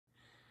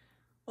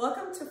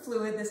Welcome to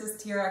Fluid. This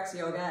is TRX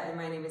Yoga and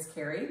my name is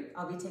Kari.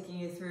 I'll be taking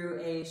you through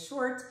a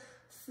short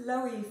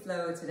flowy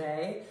flow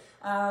today.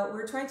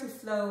 We're trying to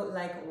flow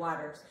like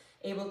water,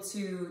 able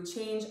to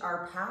change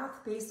our path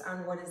based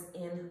on what is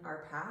in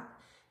our path,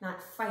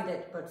 not fight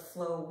it, but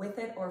flow with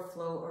it or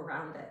flow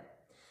around it.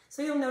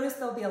 So you'll notice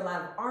there'll be a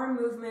lot of arm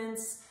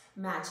movements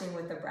matching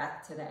with the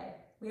breath today.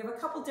 We have a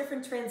couple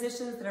different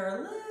transitions that are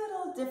a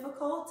little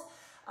difficult,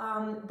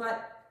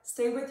 but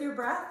stay with your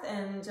breath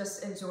and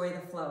just enjoy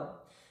the flow.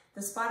 The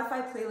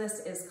Spotify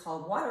playlist is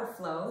called Water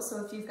Flow,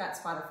 so if you've got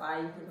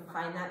Spotify, you can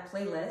find that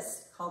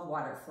playlist called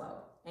Water Flow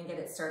and get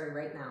it started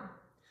right now.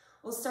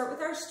 We'll start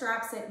with our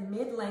straps at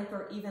mid-length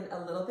or even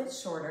a little bit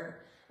shorter,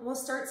 and we'll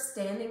start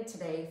standing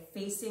today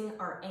facing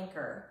our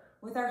anchor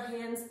with our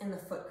hands in the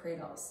foot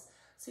cradles.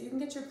 So you can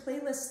get your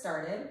playlist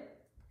started.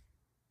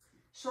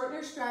 Shorten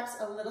your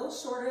straps a little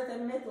shorter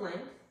than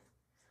mid-length.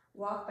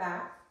 Walk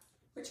back,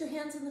 put your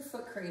hands in the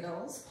foot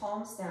cradles,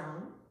 palms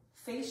down,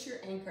 face your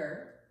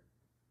anchor.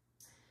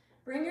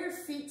 Bring your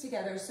feet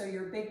together so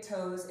your big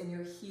toes and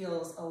your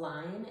heels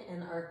align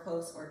and are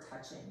close or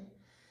touching.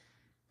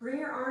 Bring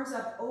your arms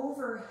up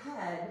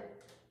overhead.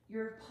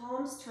 Your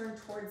palms turn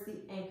towards the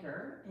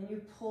anchor and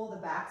you pull the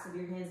backs of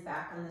your hands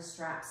back on the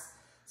straps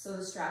so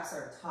the straps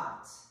are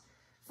taut.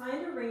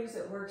 Find a range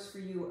that works for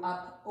you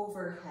up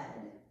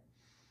overhead.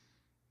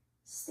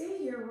 Stay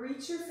here,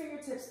 reach your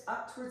fingertips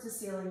up towards the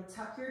ceiling,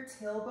 tuck your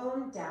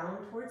tailbone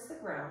down towards the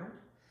ground,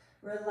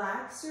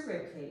 relax your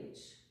rib cage.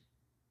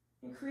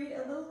 And create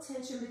a little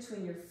tension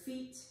between your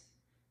feet,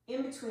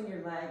 in between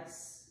your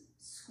legs.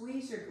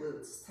 Squeeze your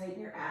glutes,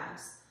 tighten your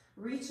abs.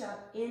 Reach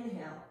up,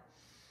 inhale.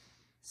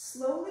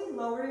 Slowly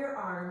lower your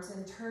arms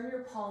and turn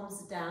your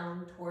palms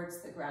down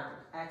towards the ground.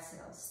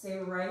 Exhale, stay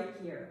right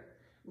here.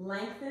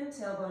 Lengthen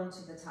tailbone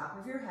to the top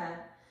of your head.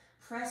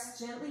 Press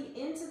gently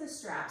into the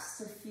straps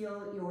to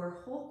feel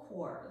your whole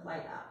core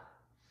light up.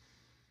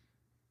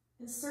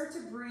 And start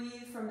to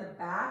breathe from the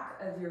back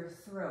of your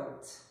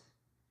throat.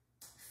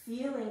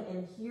 Feeling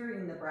and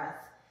hearing the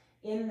breath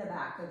in the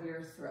back of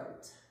your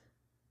throat.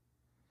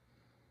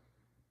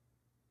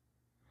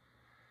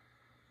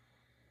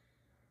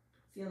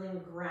 Feeling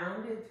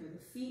grounded through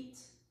the feet,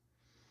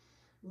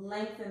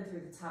 lengthen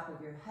through the top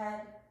of your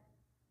head,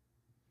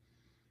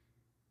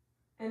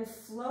 and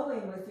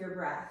flowing with your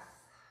breath.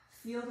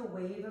 Feel the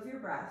wave of your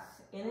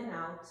breath in and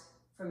out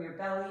from your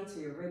belly to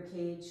your rib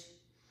cage,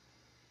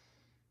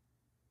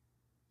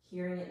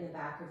 hearing it in the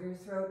back of your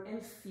throat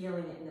and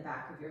feeling it in the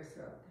back of your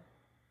throat.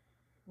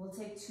 We'll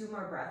take 2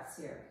 more breaths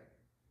here.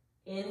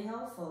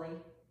 Inhale fully.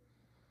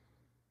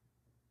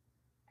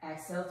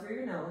 Exhale through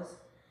your nose.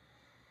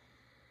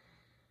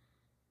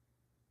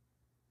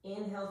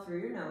 Inhale through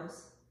your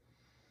nose.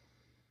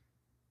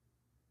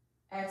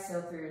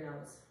 Exhale through your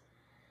nose.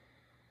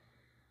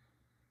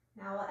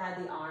 Now we'll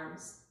add the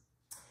arms.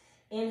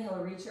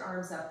 Inhale, reach your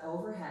arms up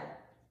overhead.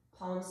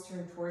 Palms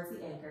turn towards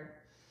the anchor.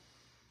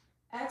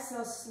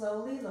 Exhale,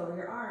 slowly lower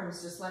your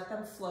arms. Just let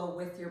them flow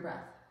with your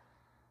breath.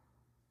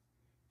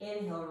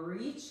 Inhale,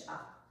 reach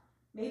up.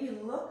 Maybe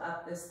look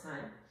up this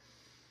time.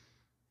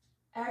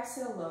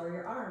 Exhale, lower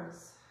your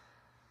arms.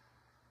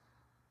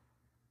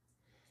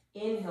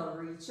 Inhale,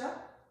 reach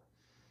up.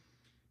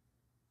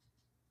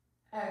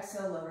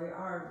 Exhale, lower your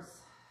arms.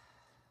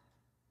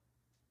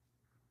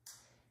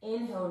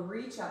 Inhale,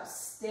 reach up,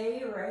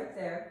 stay right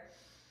there.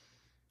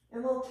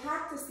 And we'll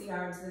cactus the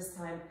arms this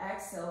time.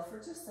 Exhale for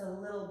just a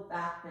little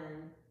back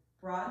bend.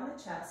 Broaden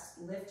the chest,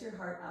 lift your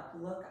heart up,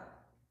 look up.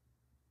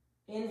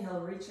 Inhale,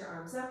 reach your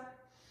arms up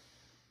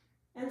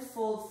and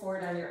fold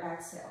forward on your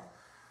exhale.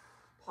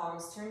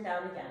 Palms turn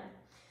down again.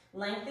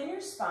 Lengthen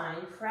your spine,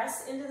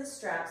 press into the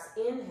straps.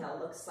 Inhale,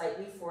 look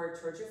slightly forward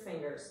towards your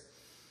fingers.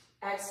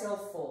 Exhale,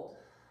 fold.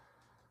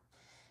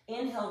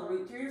 Inhale,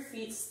 root through your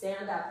feet,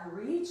 stand up,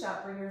 reach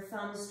up, bring your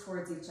thumbs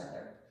towards each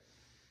other.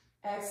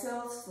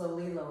 Exhale,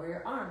 slowly lower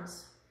your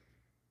arms.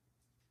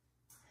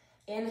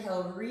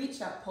 Inhale,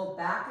 reach up, pull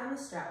back on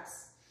the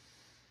straps.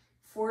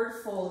 Forward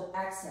fold,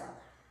 exhale.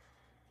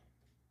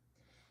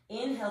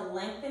 Inhale,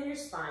 lengthen your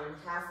spine,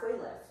 halfway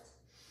lift.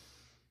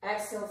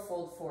 Exhale,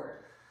 fold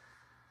forward.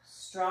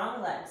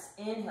 Strong legs.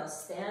 Inhale,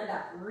 stand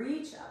up,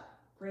 reach up.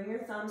 Bring your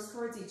thumbs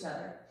towards each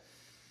other.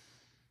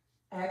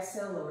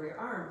 Exhale, lower your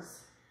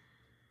arms.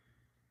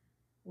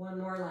 1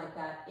 more like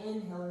that.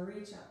 Inhale,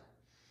 reach up.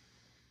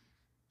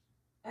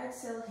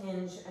 Exhale,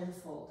 hinge and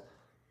fold.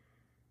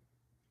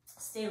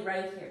 Stay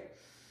right here.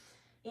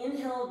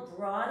 Inhale,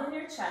 broaden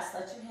your chest.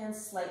 Let your hands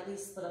slightly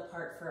split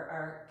apart for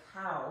our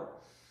cow.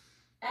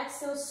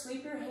 Exhale,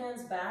 sweep your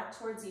hands back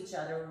towards each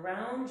other.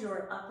 Round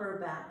your upper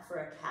back for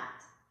a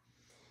cat.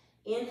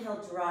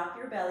 Inhale, drop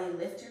your belly,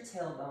 lift your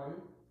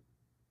tailbone,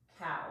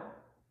 cow.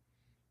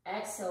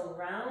 Exhale,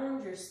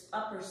 round your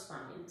upper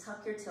spine,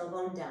 tuck your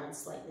tailbone down,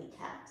 slightly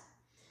cat.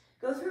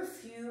 Go through a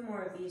few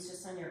more of these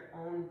just on your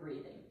own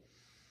breathing.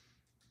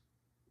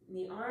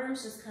 The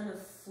arms just kind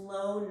of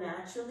flow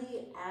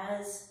naturally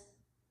as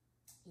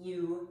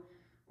you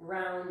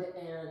round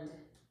and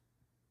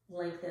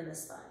lengthen the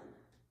spine.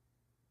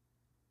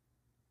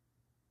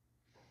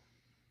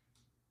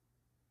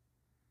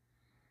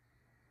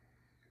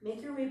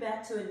 Make your way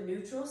back to a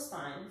neutral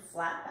spine,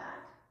 flat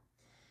back.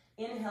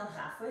 Inhale,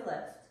 halfway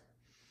lift.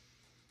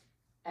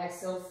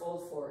 Exhale,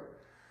 fold forward.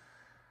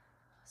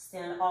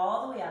 Stand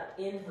all the way up.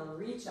 Inhale,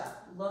 reach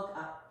up, look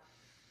up.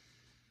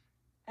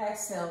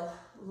 Exhale,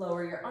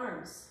 lower your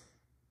arms.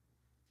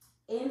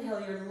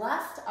 Inhale your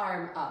left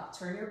arm up,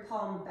 turn your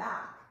palm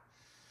back.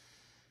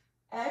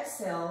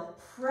 Exhale,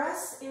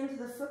 press into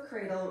the foot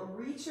cradle,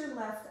 reach your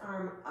left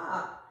arm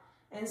up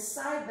and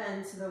side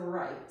bend to the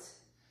right.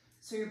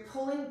 So you're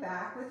pulling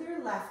back with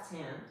your left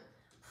hand,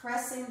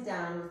 pressing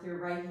down with your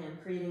right hand,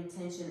 creating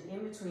tension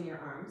in between your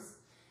arms.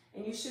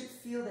 And you should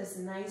feel this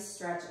nice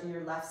stretch in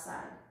your left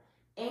side.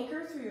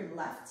 Anchor through your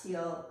left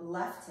heel,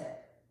 left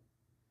hip.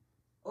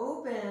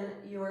 Open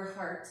your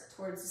heart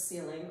towards the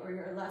ceiling or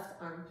your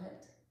left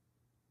armpit.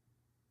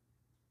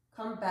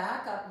 Come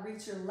back up,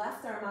 reach your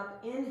left arm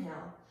up,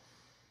 inhale.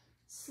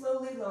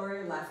 Slowly lower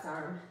your left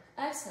arm,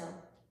 exhale.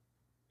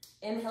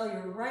 Inhale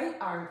your right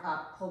arm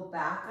up, pull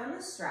back on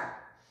the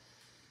strap.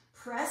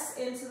 Press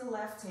into the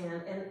left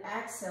hand and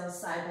exhale,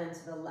 side bend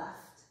to the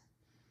left.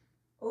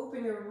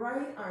 Open your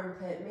right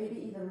armpit,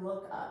 maybe even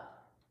look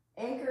up.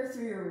 Anchor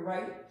through your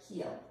right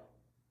heel.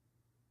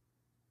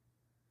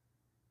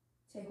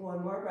 Take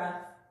one more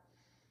breath.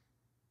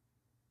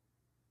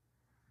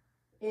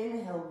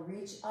 Inhale,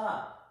 reach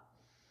up.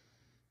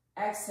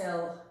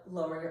 Exhale,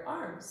 lower your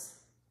arms.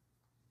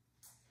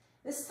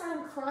 This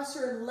time, cross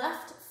your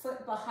left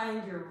foot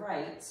behind your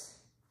right,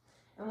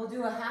 and we'll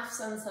do a half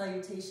sun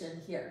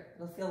salutation here.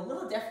 It'll feel a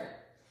little different.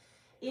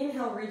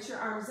 Inhale, reach your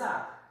arms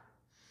up.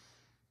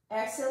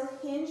 Exhale,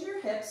 hinge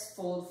your hips,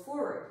 fold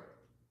forward.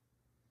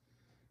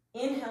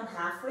 Inhale,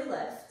 halfway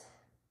lift.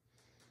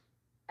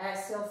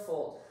 Exhale,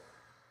 fold.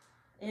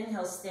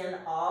 Inhale, stand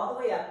all the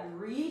way up,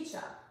 reach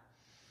up.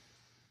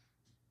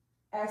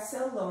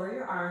 Exhale, lower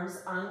your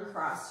arms,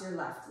 uncross your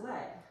left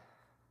leg.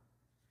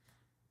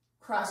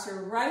 Cross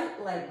your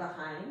right leg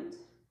behind.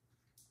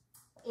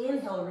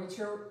 Inhale, reach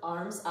your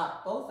arms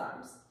up, both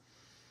arms.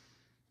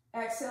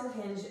 Exhale,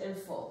 hinge and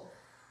fold.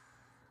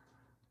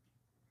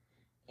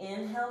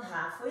 Inhale,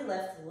 halfway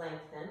lift,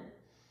 lengthen.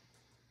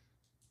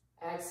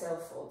 Exhale,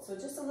 fold. So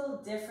just a little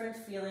different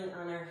feeling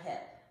on our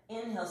hip.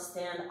 Inhale,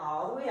 stand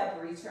all the way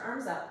up, reach your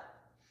arms up.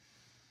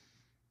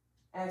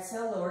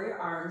 Exhale, lower your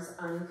arms,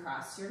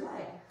 uncross your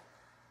leg.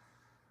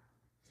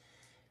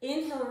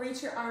 Inhale,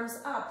 reach your arms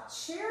up,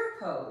 chair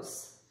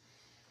pose.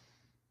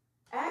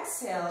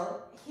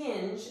 Exhale,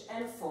 hinge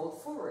and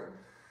fold forward.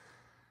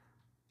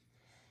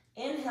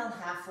 Inhale,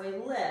 halfway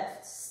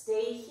lift.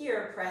 Stay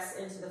here, press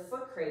into the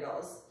foot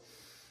cradles.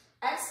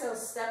 Exhale,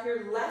 step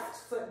your left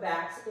foot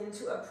back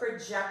into a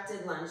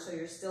projected lunge, so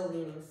you're still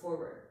leaning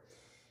forward.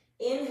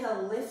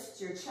 Inhale, lift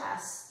your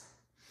chest.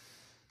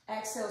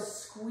 Exhale,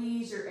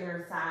 squeeze your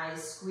inner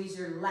thighs, squeeze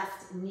your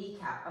left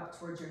kneecap up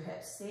towards your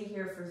hips. Stay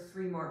here for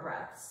 3 more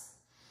breaths.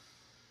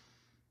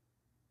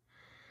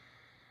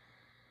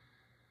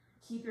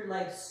 Keep your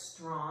legs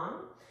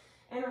strong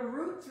and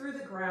root through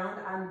the ground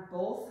on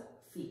both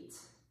feet.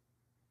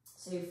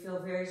 So you feel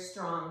very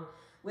strong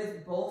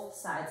with both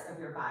sides of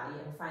your body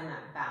and find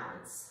that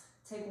balance.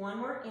 Take one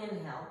more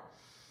inhale.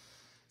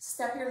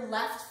 Step your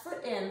left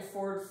foot in,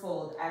 forward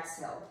fold,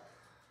 exhale.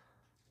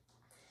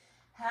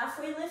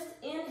 Halfway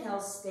lift, inhale,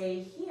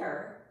 stay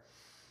here.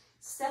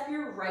 Step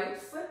your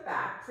right foot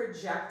back,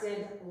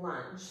 projected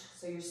lunge.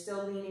 So you're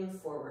still leaning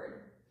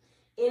forward.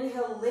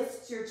 Inhale,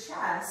 lift your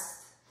chest.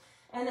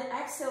 And then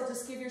exhale,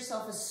 just give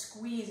yourself a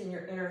squeeze in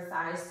your inner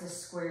thighs to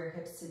square your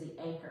hips to the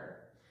anchor.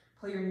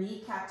 Pull your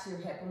kneecap to your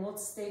hip, and we'll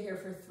stay here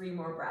for 3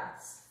 more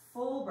breaths.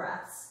 Full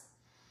breaths.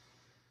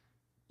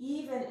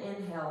 Even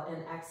inhale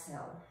and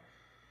exhale.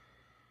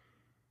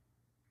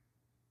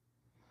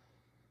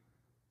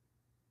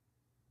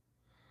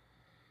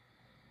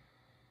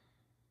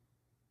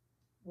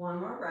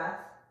 One more breath.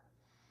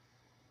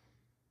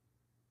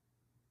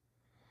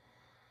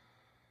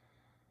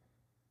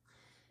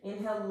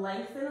 Inhale,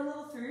 lengthen a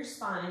little through your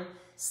spine.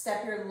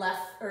 Step your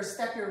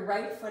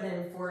right foot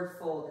in, forward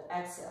fold.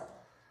 Exhale.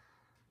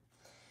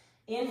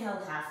 Inhale,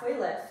 halfway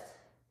lift.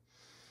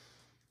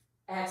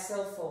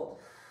 Exhale, fold.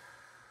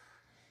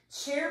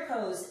 Chair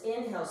pose,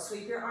 inhale,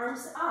 sweep your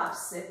arms up,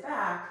 sit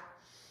back.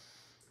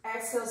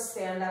 Exhale,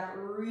 stand up,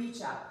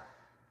 reach up.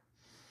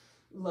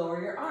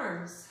 Lower your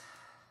arms.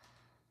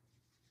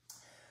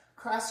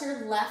 Cross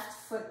your left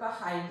foot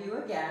behind you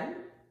again.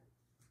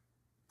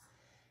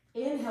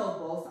 Inhale,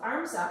 both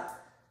arms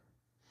up.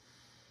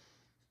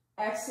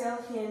 Exhale,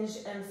 hinge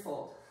and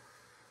fold.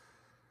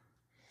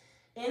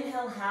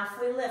 Inhale,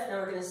 halfway lift.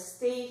 Now we're going to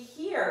stay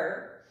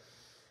here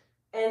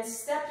and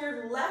step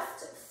your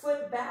left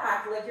foot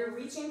back like you're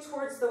reaching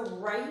towards the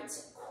right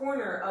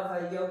corner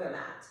of a yoga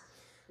mat.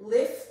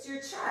 Lift your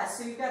chest.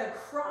 So you've got a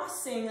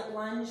crossing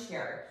lunge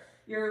here.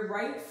 Your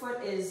right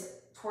foot is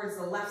towards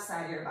the left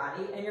side of your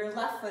body and your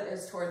left foot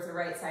is towards the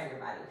right side of your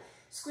body.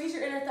 Squeeze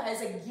your inner thighs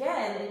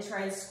again and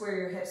try and square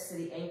your hips to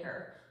the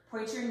anchor.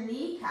 Point your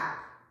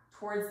kneecap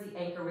towards the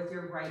anchor with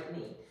your right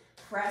knee.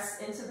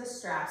 Press into the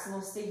straps, and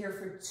we'll stay here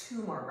for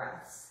 2 more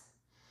breaths.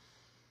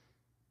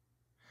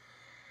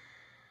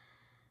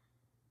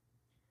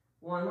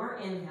 One more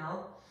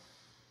inhale.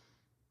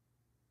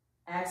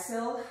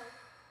 Exhale.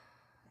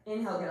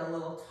 Inhale, get a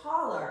little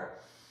taller.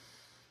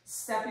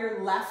 Step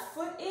your left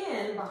foot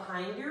in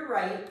behind your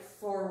right,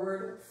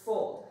 forward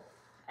fold.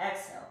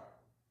 Exhale.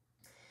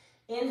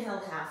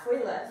 Inhale, halfway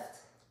lift.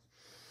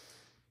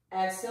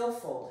 Exhale,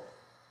 fold.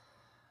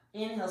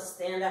 Inhale,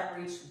 stand up,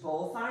 reach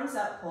both arms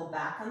up, pull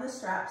back on the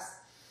straps.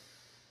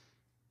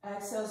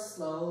 Exhale,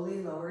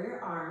 slowly lower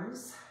your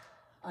arms,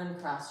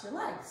 uncross your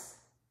legs.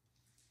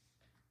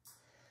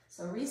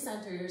 So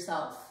recenter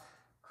yourself.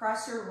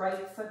 Cross your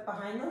right foot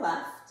behind the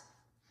left.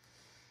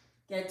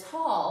 Get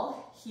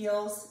tall,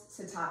 heels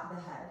to top of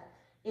the head.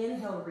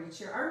 Inhale,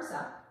 reach your arms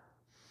up.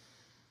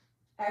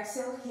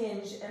 Exhale,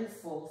 hinge and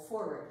fold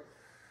forward.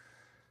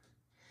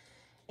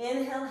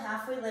 Inhale,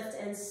 halfway lift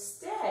and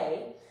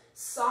stay.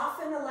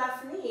 Soften the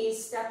left knee,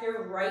 step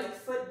your right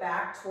foot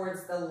back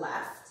towards the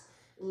left.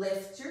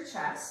 Lift your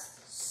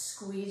chest,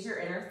 squeeze your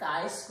inner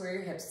thighs, square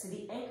your hips to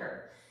the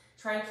anchor.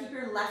 Try and keep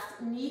your left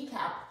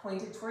kneecap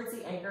pointed towards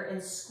the anchor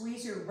and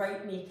squeeze your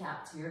right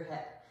kneecap to your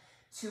hip.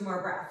 2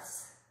 more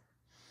breaths.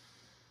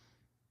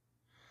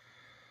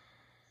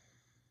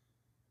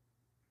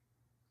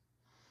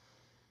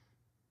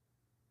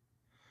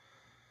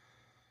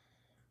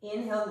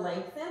 Inhale,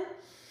 lengthen.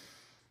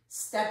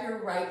 Step your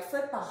right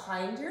foot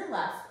behind your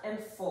left and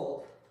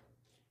fold.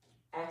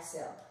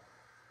 Exhale.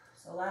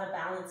 So a lot of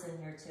balance in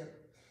here too.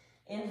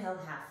 Inhale,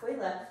 halfway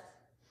lift.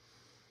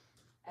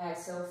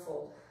 Exhale,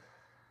 fold.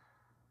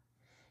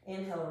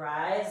 Inhale,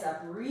 rise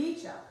up,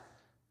 reach up.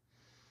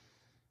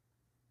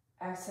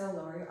 Exhale,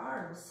 lower your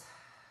arms.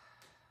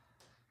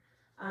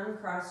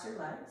 Uncross your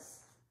legs.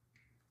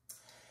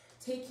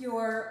 Take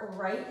your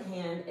right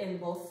hand in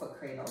both foot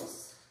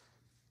cradles.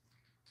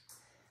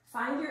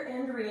 Find your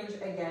end range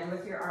again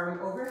with your arm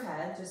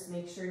overhead. Just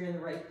make sure you're in the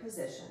right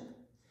position.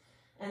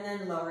 And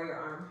then lower your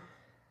arm.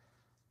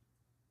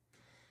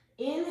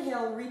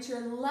 Inhale, reach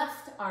your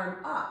left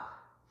arm up.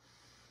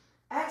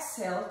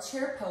 Exhale,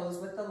 chair pose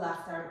with the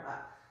left arm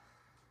up.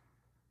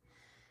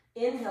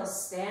 Inhale,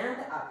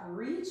 stand up,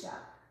 reach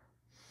up.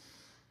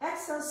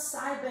 Exhale,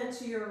 side bend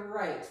to your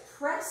right.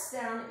 Press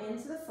down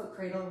into the foot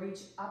cradle, reach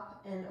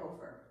up and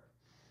over.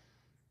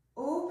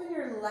 Open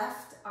your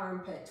left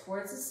armpit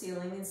towards the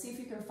ceiling and see if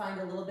you can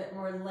find a little bit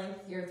more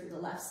length here through the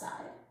left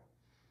side.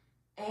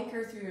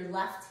 Anchor through your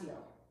left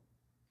heel.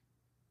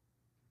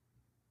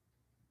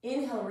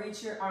 Inhale,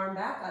 reach your arm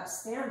back up,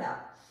 stand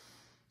up.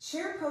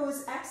 Chair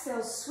pose,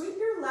 exhale, sweep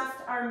your left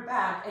arm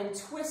back and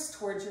twist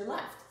towards your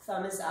left.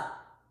 Thumb is up.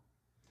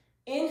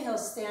 Inhale,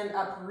 stand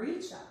up,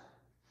 reach up.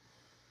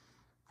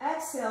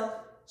 Exhale,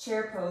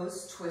 chair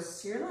pose,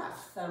 twist to your left.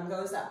 Thumb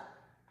goes up.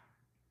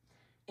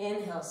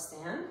 Inhale,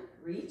 stand,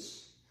 reach.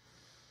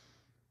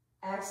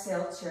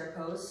 Exhale, chair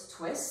pose,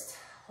 twist.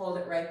 Hold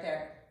it right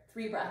there.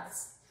 3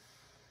 breaths.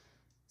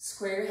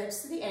 Square your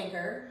hips to the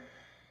anchor.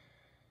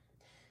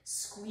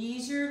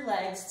 Squeeze your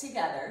legs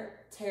together.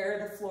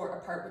 Tear the floor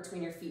apart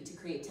between your feet to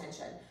create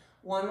tension.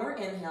 1 more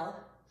inhale.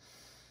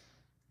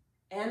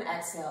 And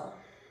exhale.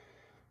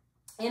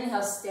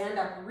 Inhale, stand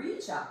up,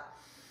 reach up.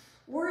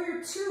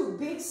 Warrior 2,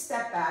 big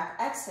step back,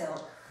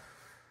 exhale.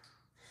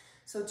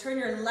 So turn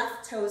your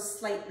left toes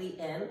slightly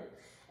in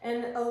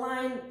and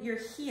align your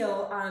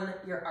heel on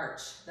your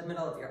arch, the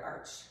middle of your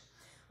arch.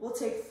 We'll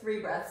take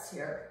 3 breaths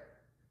here.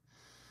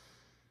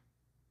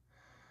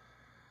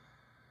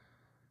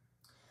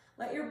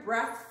 Let your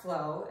breath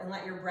flow and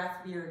let your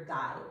breath be your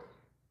guide.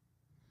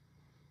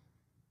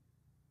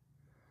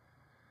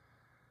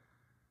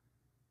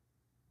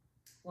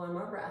 One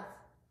more breath.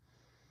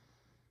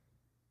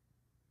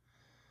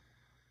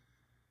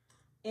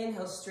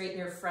 Inhale, straighten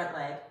your front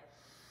leg.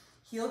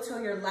 Heel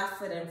toe your left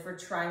foot in for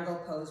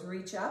triangle pose.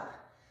 Reach up,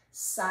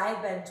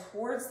 side bend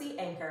towards the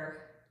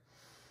anchor.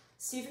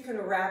 See if you can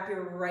wrap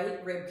your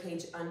right rib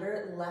cage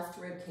under, left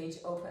rib cage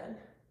open.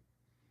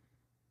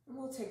 And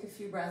we'll take a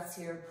few breaths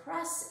here.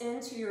 Press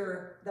into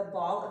the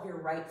ball of your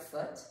right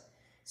foot.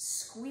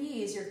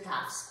 Squeeze your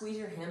calf, squeeze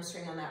your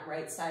hamstring on that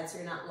right side so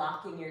you're not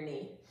locking your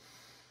knee.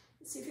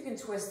 See if you can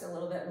twist a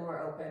little bit more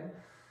open.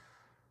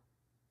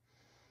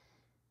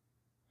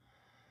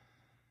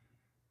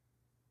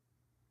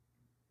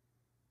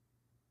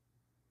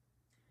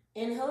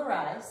 Inhale,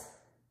 rise.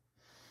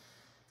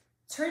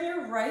 Turn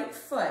your right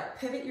foot,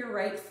 pivot your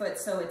right foot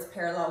so it's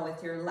parallel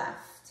with your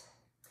left.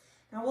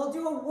 Now we'll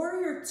do a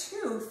warrior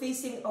 2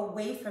 facing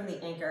away from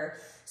the anchor.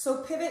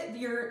 So pivot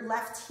your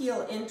left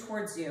heel in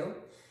towards you,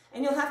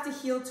 and you'll have to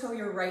heel toe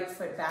your right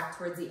foot back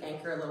towards the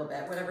anchor a little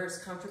bit, whatever is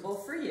comfortable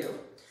for you.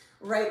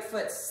 Right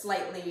foot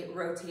slightly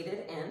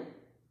rotated in.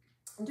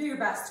 And do your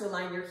best to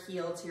align your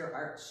heel to your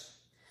arch.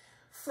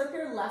 Flip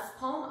your left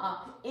palm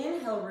up.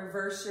 Inhale,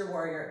 reverse your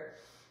warrior.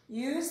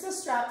 Use the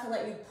strap to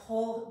let you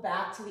pull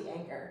back to the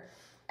anchor.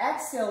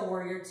 Exhale,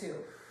 warrior 2.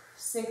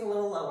 Sink a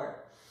little lower.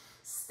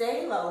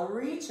 Stay low,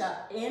 reach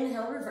up.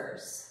 Inhale,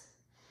 reverse.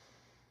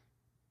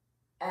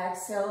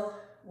 Exhale,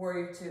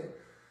 warrior 2.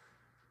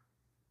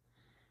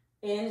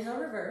 Inhale,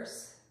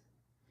 reverse.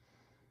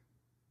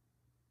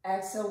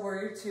 Exhale,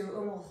 warrior 2,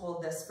 and we'll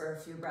hold this for a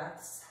few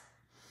breaths.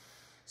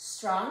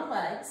 Strong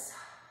legs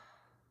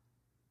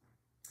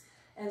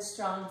and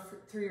strong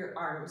through your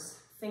arms,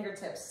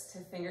 fingertips to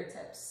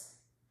fingertips.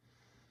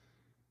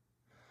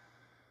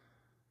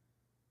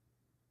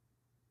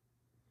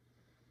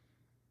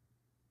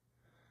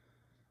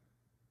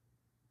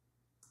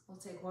 We'll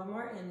take one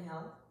more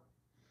inhale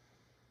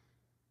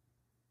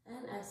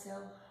and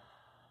exhale.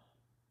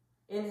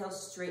 Inhale,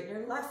 straighten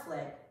your left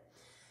leg.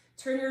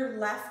 Turn your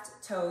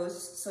left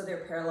toes so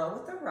they're parallel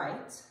with the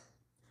right.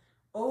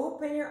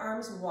 Open your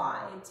arms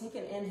wide. Take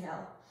an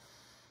inhale.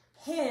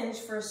 Hinge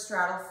for a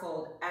straddle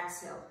fold.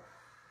 Exhale.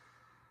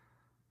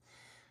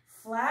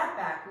 Flat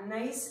back,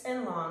 nice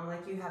and long,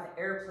 like you have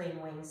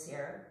airplane wings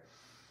here.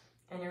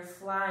 And you're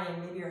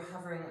flying, maybe you're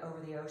hovering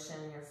over the ocean,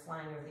 and you're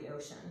flying over the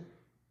ocean.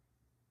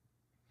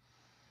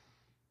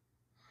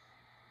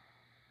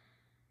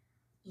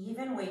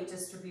 Even weight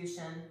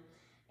distribution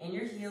in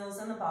your heels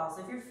and the balls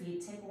of your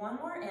feet. Take one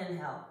more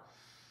inhale.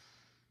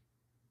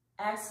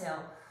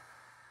 Exhale.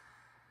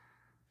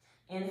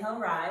 Inhale,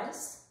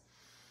 rise.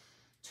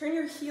 Turn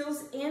your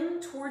heels in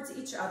towards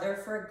each other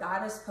for a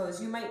goddess pose.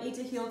 You might need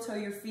to heel toe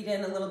your feet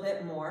in a little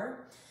bit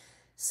more.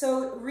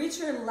 So reach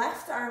your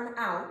left arm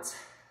out.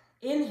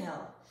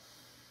 Inhale.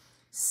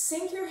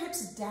 Sink your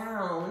hips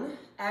down.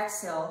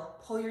 Exhale.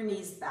 Pull your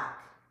knees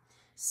back.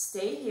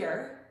 Stay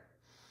here.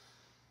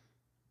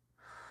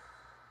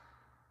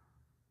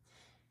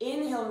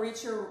 Inhale,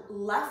 reach your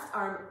left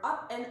arm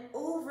up and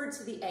over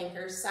to the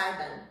anchor, side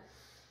bend.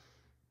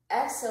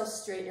 Exhale,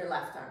 straighten your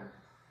left arm.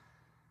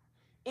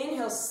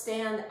 Inhale,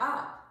 stand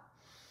up.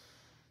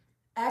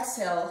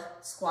 Exhale,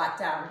 squat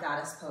down,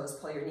 goddess pose,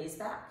 pull your knees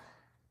back.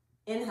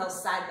 Inhale,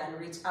 side bend,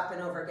 reach up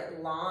and over,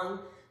 get long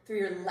through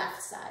your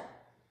left side.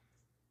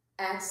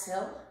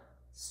 Exhale,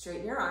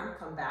 straighten your arm,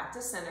 come back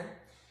to center.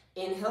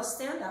 Inhale,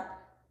 stand up.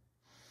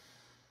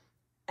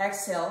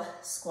 Exhale,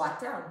 squat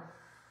down.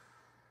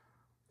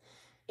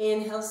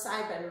 Inhale,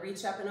 side bend,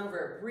 reach up and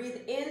over.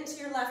 Breathe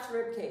into your left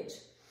rib cage.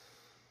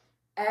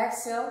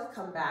 Exhale,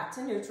 come back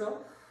to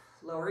neutral.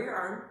 Lower your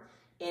arm.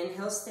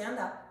 Inhale, stand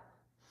up.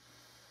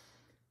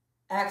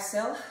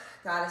 Exhale,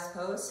 goddess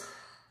pose.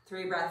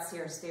 3 breaths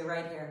here, stay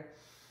right here.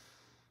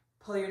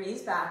 Pull your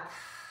knees back.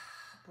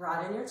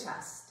 Broaden your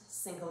chest.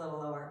 Sink a little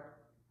lower.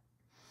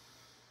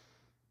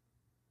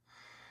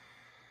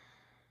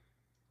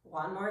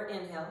 One more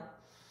inhale.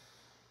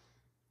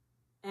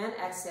 And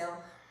exhale.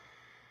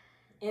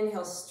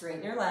 Inhale,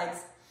 straighten your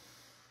legs.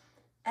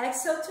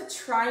 Exhale to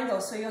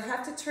triangle. So you'll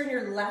have to turn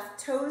your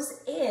left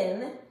toes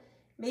in.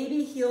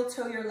 Maybe heel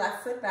toe your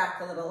left foot back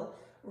a little.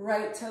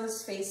 Right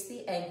toes face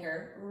the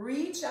anchor.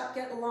 Reach up,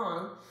 get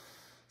long.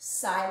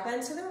 Side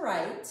bend to the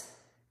right.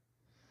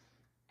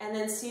 And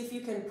then see if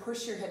you can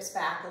push your hips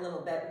back a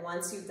little bit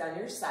once you've done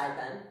your side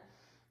bend.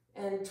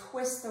 And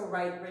twist the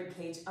right rib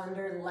cage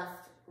under,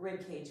 left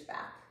rib cage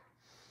back.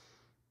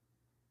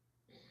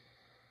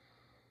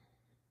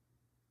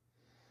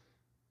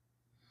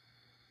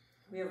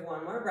 We have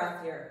one more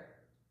breath here.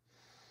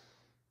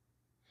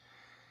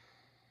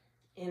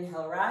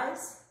 Inhale,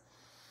 rise.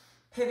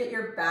 Pivot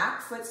your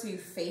back foot so you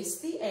face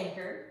the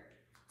anchor.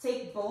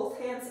 Take both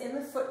hands in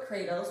the foot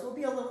cradles. We'll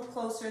be a little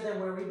closer than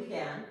where we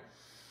began.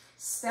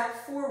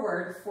 Step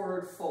forward,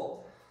 forward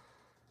fold.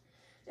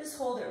 Just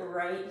hold it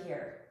right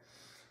here.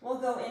 We'll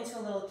go into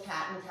a little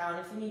cat and cow.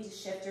 If you need to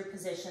shift your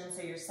position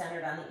so you're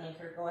centered on the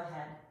anchor, go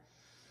ahead.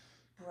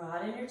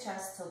 Broaden your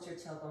chest, tilt your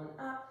tailbone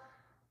up.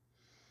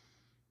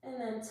 And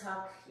then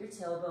tuck your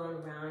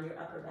tailbone around your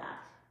upper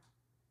back.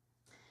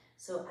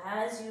 So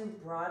as you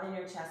broaden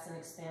your chest and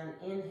expand,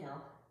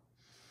 inhale,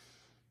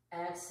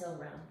 exhale,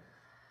 round.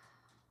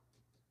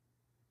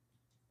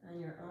 On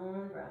your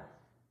own breath.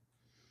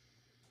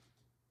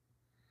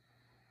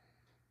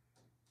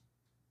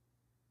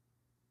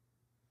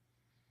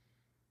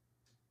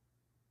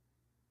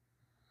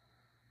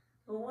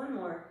 Well, one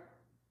more.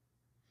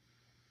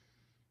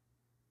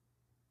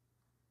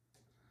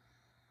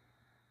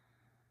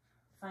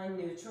 Find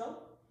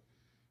neutral,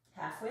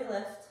 halfway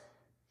lift,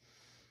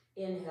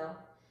 inhale,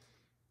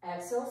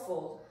 exhale,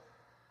 fold.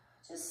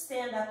 Just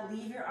stand up,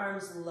 leave your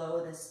arms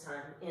low this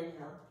time,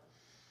 inhale.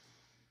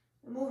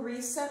 And we'll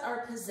reset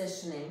our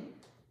positioning.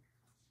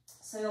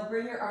 So you'll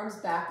bring your arms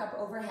back up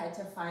overhead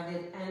to find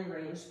an end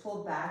range,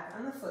 pull back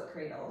on the foot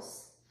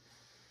cradles.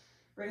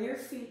 Bring your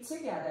feet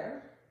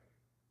together,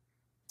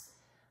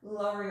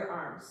 lower your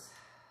arms.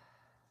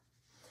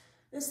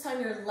 This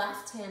time your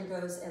left hand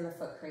goes in the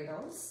foot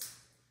cradles.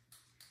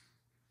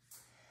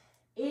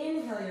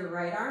 Inhale your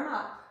right arm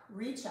up,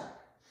 reach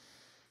up.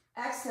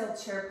 Exhale,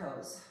 chair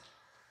pose.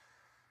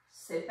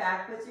 Sit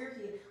back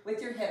with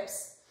your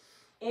hips.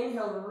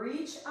 Inhale,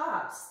 reach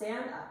up,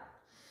 stand up.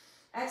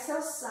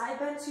 Exhale, side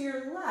bend to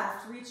your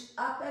left, reach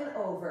up and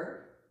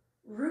over.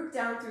 Root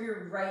down through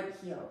your right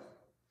heel.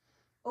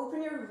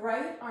 Open your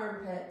right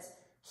armpit.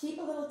 Keep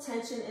a little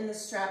tension in the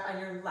strap on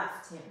your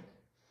left hand.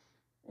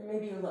 And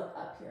maybe you look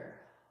up here.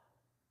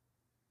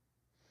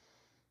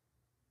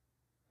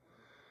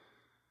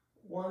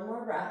 One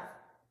more breath.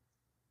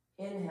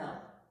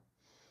 Inhale.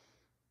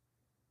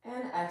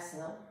 And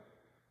exhale.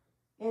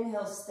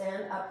 Inhale,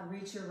 stand up,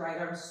 reach your right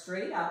arm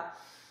straight up.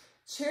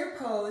 Chair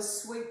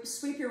pose,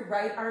 sweep your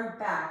right arm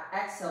back.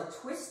 Exhale,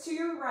 twist to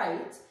your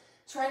right.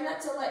 Try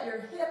not to let your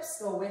hips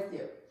go with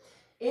you.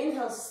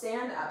 Inhale,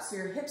 stand up so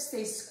your hips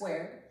stay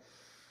squared.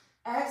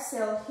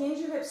 Exhale, hinge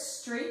your hips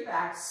straight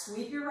back.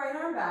 Sweep your right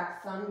arm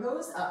back. Thumb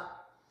goes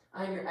up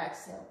on your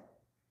exhale.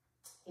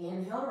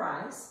 Inhale,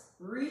 rise,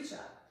 reach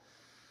up.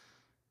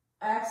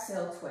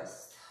 Exhale,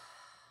 twist.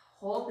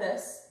 Hold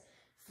this,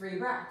 3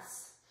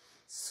 breaths.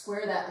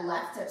 Square that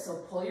left hip, so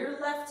pull your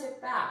left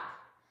hip back.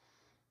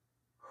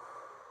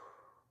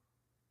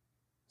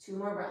 2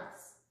 more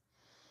breaths.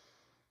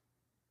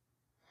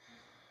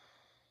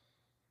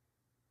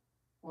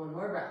 1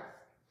 more breath.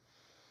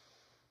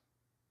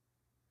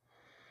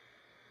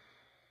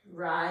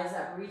 Rise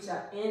up, reach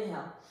up,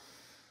 inhale.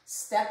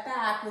 Step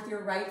back with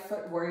your right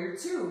foot, warrior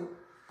 2.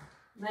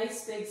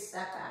 Nice big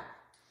step back.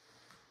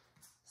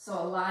 So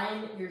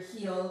align your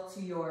heel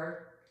to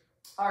your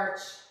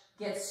arch.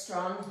 Get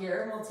strong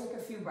here. We'll take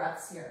a few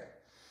breaths here.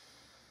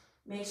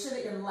 Make sure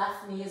that your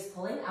left knee is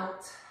pulling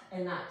out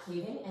and not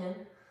caving in.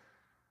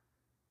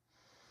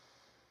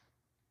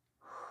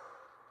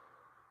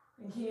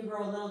 And can you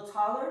grow a little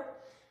taller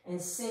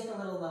and sink a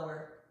little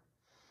lower?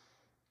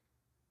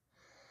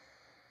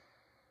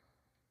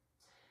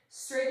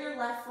 Straighten your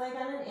left leg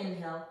on an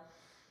inhale.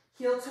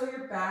 Heel toe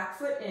your back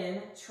foot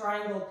in,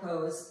 triangle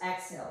pose,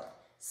 exhale.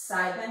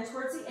 Side bend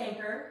towards the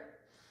anchor.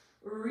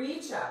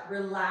 Reach up,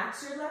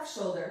 relax your left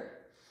shoulder.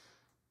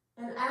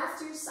 And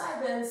after your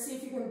side bend, see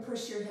if you can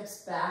push your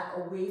hips back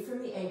away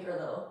from the anchor a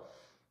little.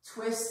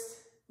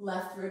 Twist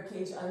left rib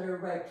cage under,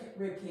 right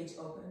rib cage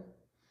open.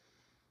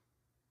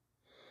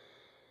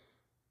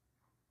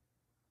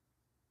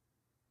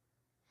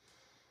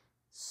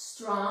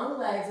 Strong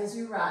legs as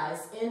you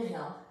rise,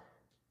 inhale.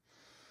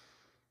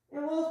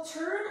 And we'll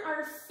turn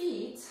our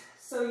feet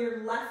so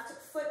your left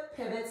foot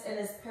pivots and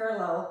is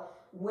parallel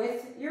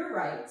with your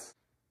right.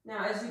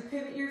 Now, as you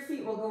pivot your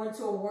feet, we'll go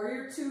into a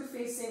warrior 2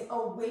 facing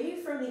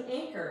away from the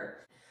anchor.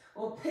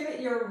 We'll pivot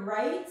your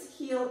right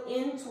heel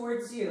in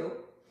towards you.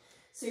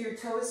 So your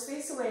toes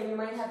face away, and you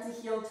might have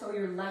to heel toe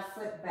your left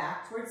foot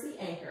back towards the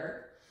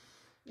anchor.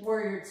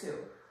 Warrior 2.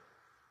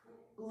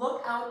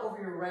 Look out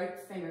over your right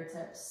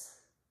fingertips.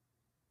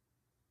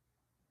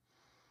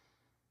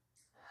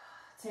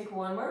 Take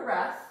 1 more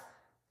breath,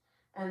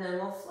 and then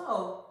we'll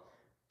flow.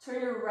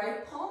 Turn your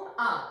right palm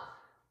up.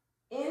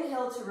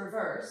 Inhale to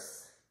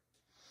reverse.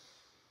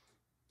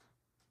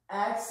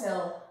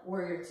 Exhale,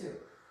 warrior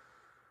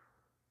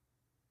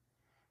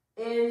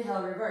 2.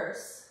 Inhale,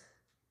 reverse.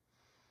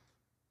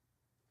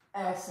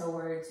 Exhale,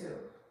 warrior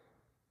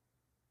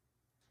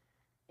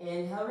 2.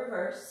 Inhale,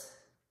 reverse.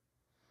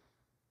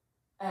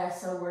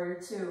 Exhale, warrior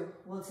 2.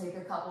 We'll take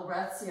a couple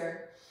breaths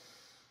here.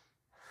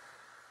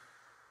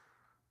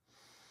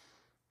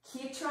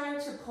 Keep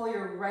trying to pull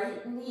your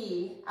right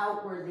knee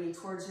outwardly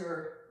towards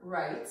your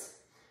right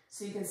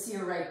so you can see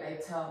your right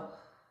big toe.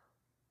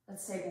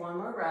 Let's take 1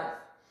 more breath.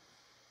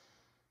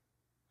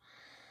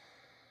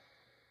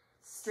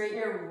 Straighten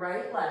your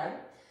right leg.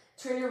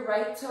 Turn your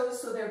right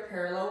toes so they're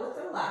parallel with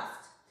the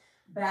left.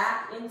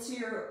 Back into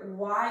your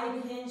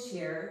wide hinge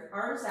here.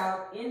 Arms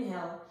out,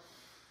 inhale.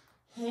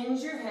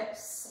 Hinge your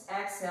hips.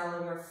 Exhale,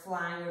 and we're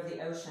flying over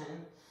the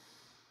ocean.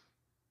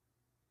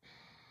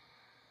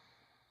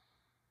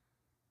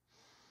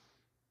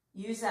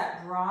 Use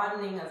that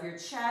broadening of your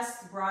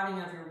chest,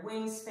 broadening of your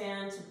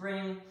wingspan to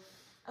bring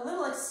a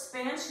little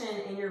expansion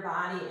in your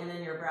body and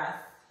in your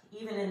breath,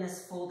 even in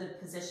this folded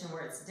position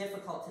where it's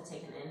difficult to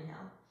take an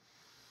inhale.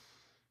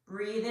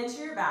 Breathe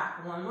into your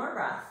back, 1 more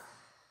breath.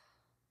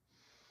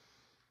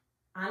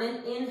 On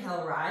an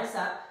inhale, rise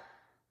up.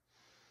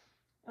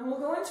 And we'll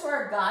go into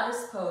our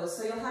goddess pose.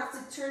 So you'll have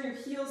to turn your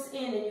heels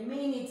in, and you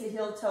may need to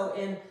heel toe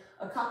in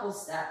a couple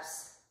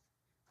steps.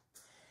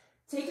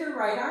 Take your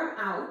right arm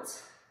out.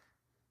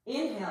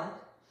 Inhale.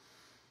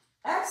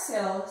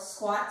 Exhale,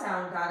 squat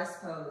down, goddess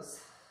pose.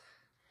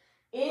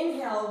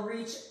 Inhale,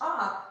 reach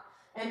up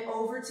and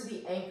over to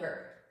the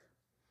anchor.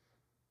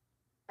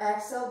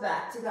 Exhale,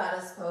 back to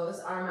goddess pose,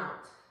 arm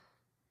out.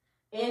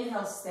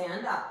 Inhale,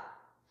 stand up.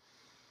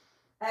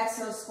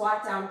 Exhale,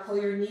 squat down,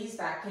 pull your knees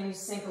back. Can you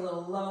sink a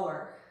little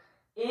lower?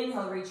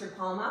 Inhale, reach your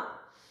palm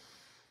up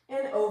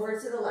and over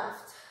to the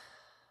left.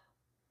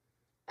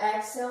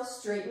 Exhale,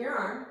 straighten your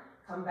arm,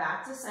 come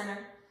back to center.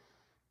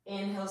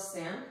 Inhale,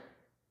 stand.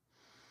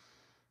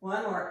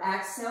 1 more,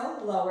 exhale,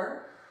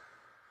 lower.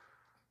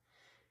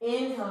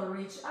 Inhale,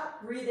 reach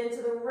up, breathe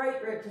into the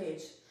right rib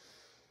cage.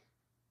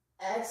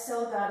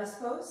 Exhale, goddess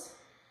pose.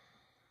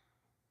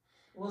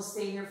 We'll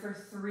stay here for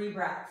 3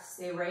 breaths.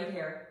 Stay right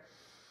here.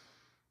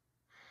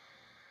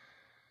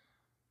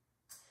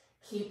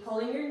 Keep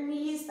pulling your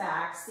knees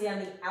back. Stay on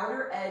the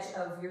outer edge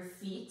of your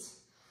feet.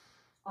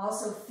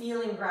 Also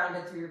feeling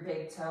grounded through your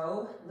big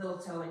toe, little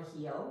toe and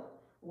heel.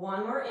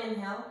 1 more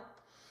inhale.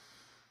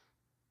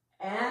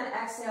 And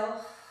exhale.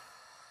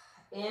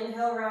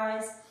 Inhale,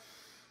 rise.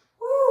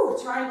 Woo!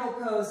 Triangle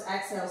pose,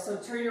 exhale. So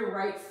turn your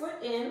right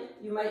foot in.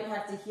 You might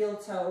have to heel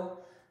toe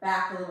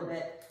back a little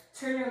bit.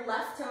 Turn your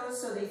left toes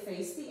so they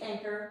face the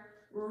anchor.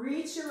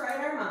 Reach your right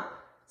arm up.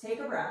 Take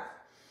a breath.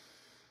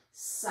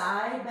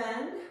 Side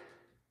bend.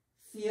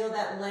 Feel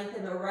that length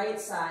in the right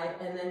side,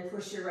 and then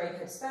push your right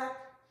hips back.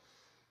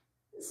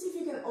 And see if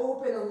you can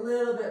open a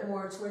little bit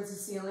more towards the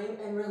ceiling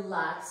and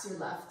relax your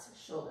left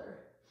shoulder.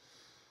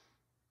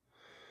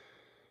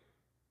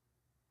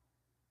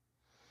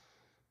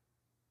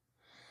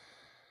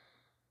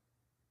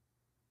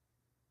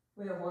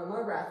 We have one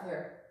more breath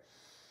here.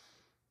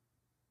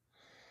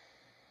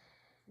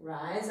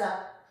 Rise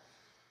up.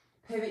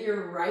 Pivot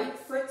your right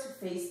foot to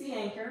face the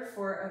anchor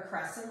for a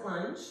crescent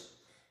lunge.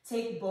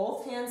 Take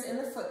both hands in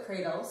the foot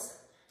cradles.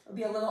 It'll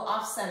be a little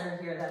off-center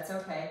here, that's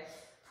okay.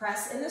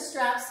 Press in the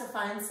straps to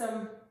find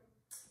some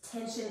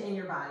tension in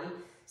your body.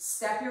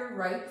 Step your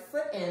right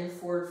foot in,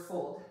 forward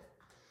fold.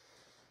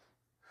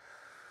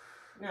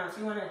 Now, if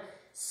you want to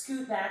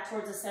scoot back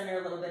towards the center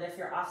a little bit, if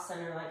you're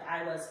off-center like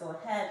I was, go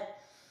ahead.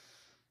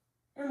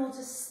 And we'll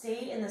just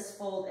stay in this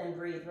fold and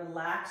breathe.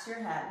 Relax your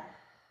head.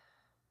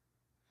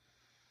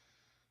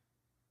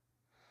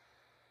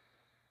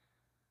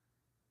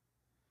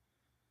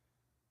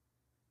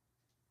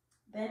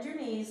 Bend your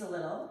knees a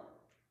little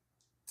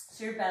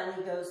so your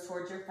belly goes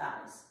towards your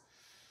thighs.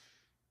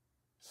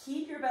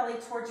 Keep your belly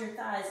towards your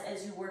thighs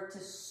as you work to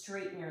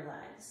straighten your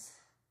legs.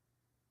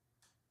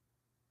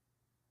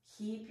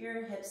 Keep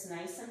your hips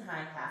nice and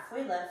high,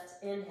 halfway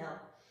lift, inhale.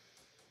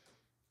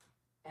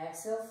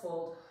 Exhale,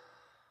 fold.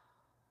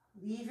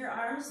 Leave your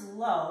arms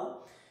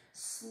low.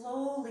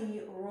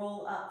 Slowly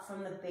roll up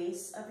from the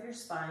base of your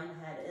spine,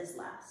 head is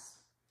last.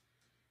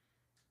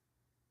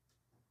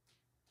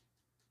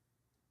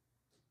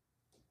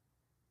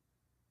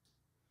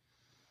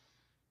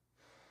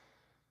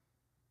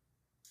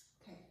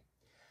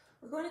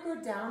 We're going to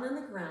go down on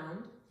the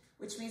ground,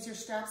 which means your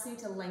straps need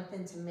to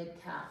lengthen to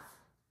mid-calf.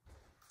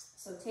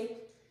 So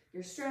take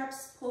your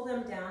straps, pull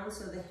them down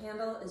so the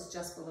handle is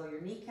just below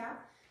your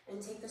kneecap,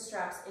 and take the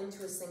straps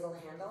into a single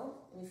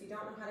handle. And if you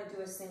don't know how to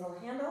do a single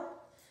handle,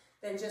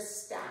 then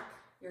just stack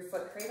your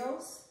foot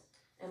cradles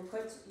and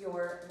put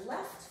your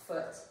left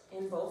foot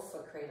in both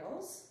foot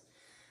cradles.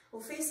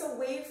 We'll face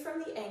away from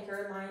the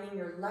anchor, lining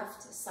your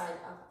left side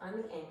up on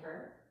the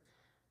anchor.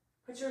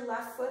 Put your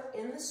left foot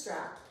in the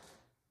strap.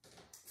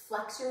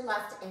 Flex your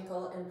left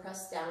ankle and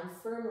press down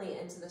firmly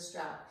into the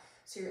strap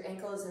so your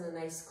ankle is in a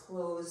nice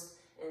closed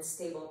and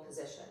stable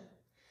position.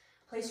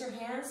 Place your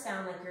hands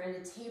down like you're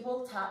in a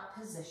tabletop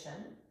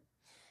position.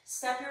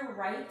 Step your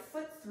right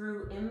foot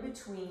through in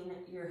between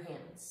your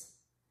hands.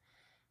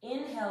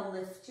 Inhale,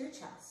 lift your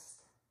chest.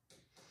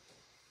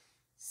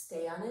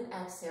 Stay on an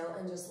exhale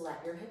and just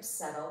let your hips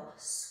settle.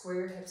 Square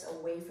your hips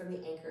away from the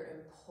anchor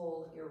and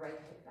pull your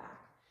right hip back.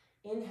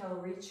 Inhale,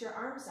 reach your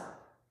arms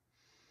up.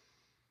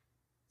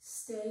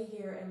 Stay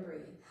here and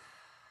breathe.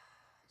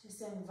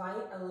 Just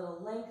invite a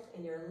little length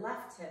in your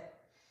left hip.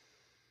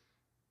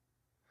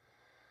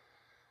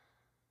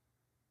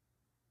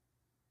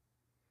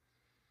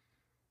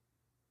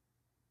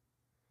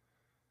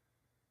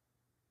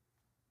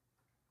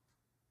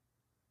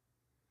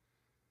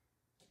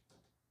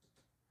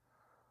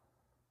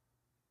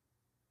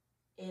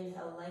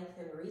 Inhale,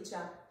 lengthen, reach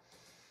up.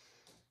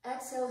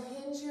 Exhale,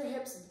 hinge your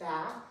hips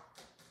back.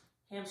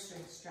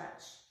 Hamstring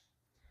stretch.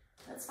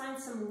 Let's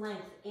find some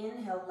length.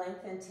 Inhale,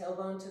 lengthen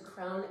tailbone to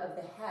crown of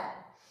the head.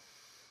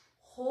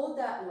 Hold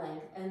that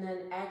length and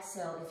then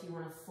exhale. If you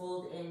want to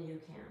fold in, you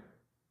can.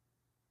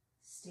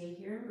 Stay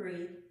here and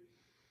breathe.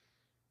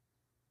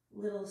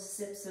 Little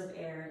sips of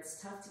air.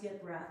 It's tough to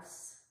get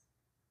breaths.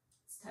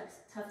 It's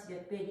tough to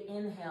get big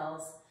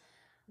inhales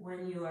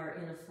when you are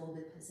in a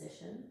folded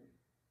position.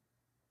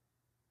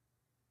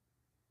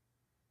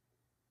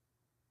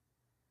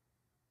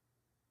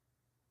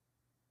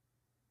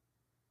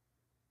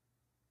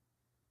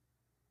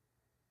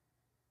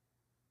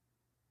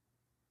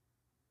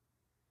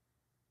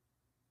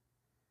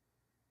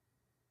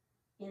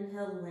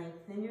 Inhale,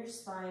 lengthen your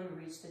spine,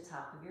 reach the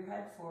top of your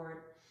head forward.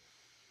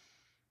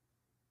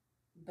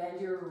 Bend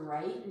your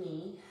right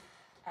knee,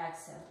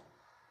 exhale.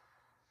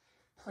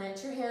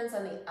 Plant your hands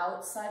on the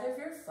outside of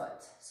your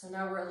foot. So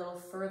now we're a little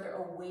further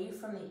away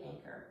from the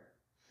anchor.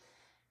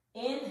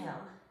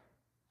 Inhale.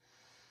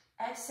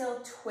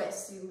 Exhale,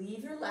 twist. You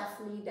leave your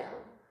left knee down.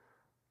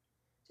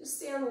 Just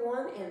stay on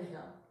one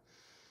inhale.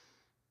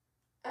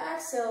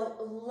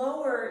 Exhale,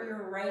 lower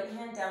your right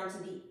hand down to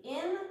the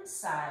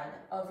inside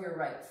of your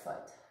right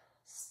foot.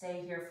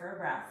 Stay here for a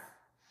breath.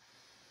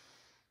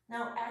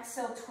 Now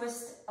exhale,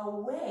 twist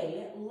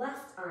away,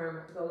 left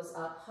arm goes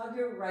up. Hug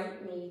your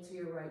right knee to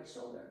your right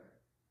shoulder.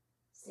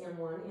 Stay on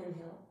one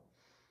inhale.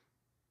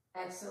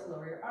 Exhale,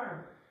 lower your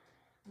arm.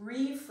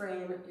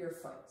 Reframe your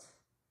foot.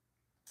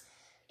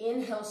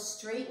 Inhale,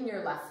 straighten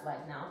your left leg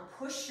now.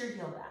 Push your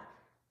heel back.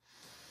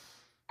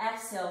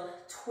 Exhale,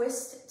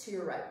 twist to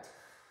your right.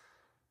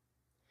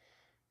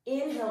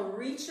 Inhale,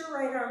 reach your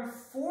right arm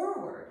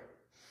forward.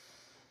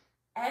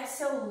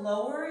 Exhale,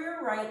 lower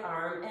your right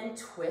arm and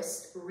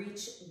twist,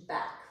 reach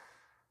back.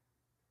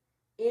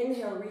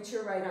 Inhale, reach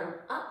your right arm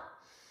up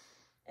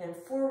and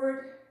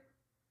forward.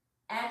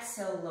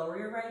 Exhale, lower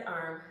your right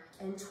arm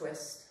and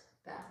twist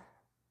back.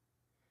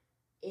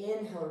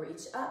 Inhale,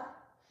 reach up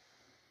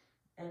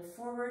and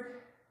forward.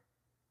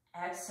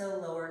 Exhale,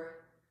 lower,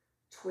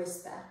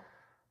 twist back.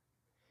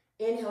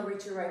 Inhale,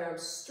 reach your right arm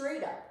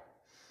straight up.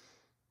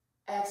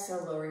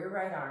 Exhale, lower your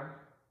right arm,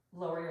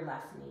 lower your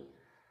left knee.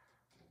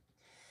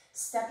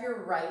 Step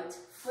your right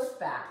foot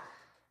back,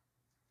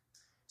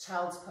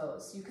 child's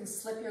pose. You can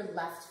slip your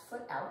left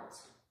foot out,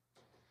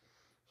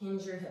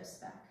 hinge your hips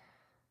back.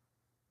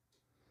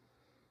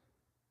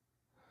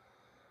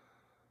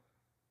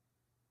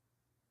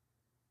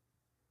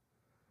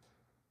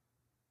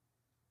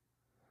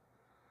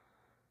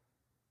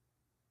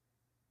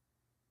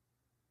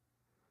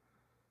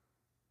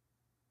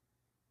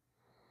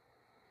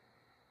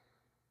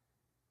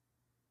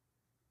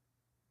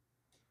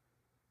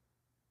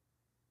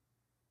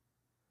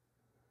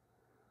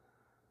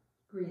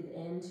 Breathe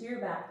into your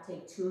back.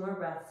 Take 2 more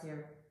breaths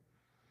here.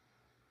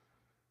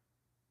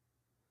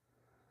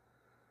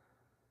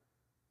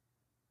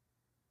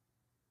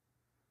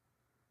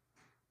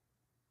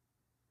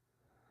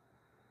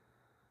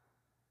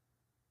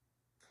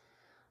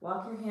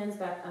 Walk your hands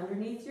back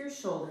underneath your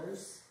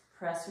shoulders.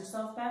 Press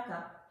yourself back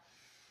up.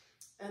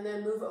 And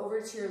then move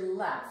over to your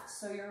left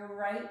so your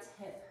right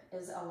hip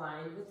is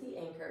aligned with the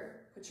anchor.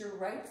 Put your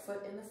right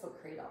foot in the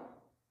foot cradle.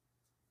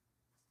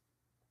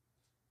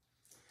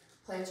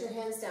 Plant your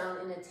hands down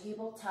in a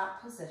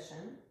tabletop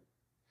position.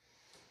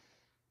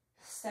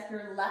 Step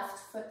your left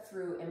foot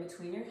through in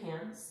between your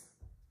hands.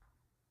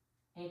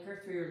 Anchor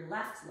through your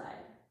left leg.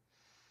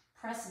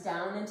 Press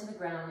down into the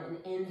ground and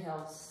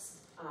inhale,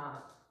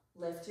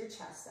 lift your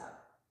chest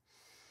up.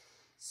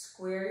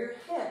 Square your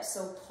hips,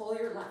 so pull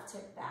your left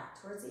hip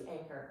back towards the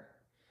anchor.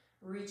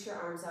 Reach your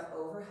arms up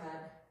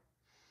overhead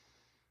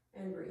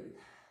and breathe.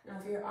 Now,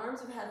 if your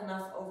arms have had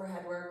enough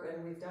overhead work,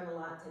 and we've done a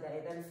lot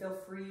today, then feel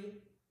free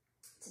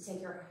to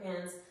take your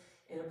hands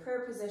in a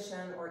prayer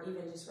position or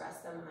even just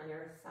rest them on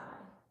your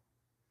thigh.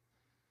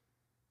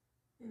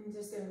 And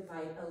just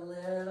invite a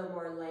little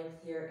more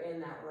length here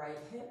in that right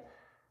hip.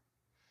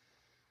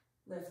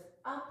 Lift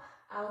up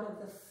out of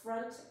the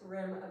front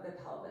rim of the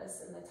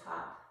pelvis and the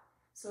top.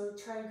 So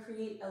try and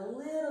create a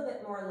little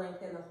bit more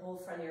length in the whole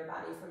front of your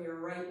body from your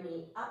right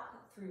knee up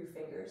through your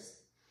fingers.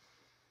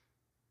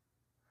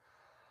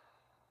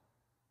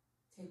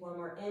 Take one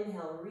more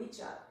inhale, reach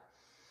up.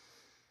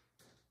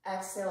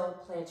 Exhale,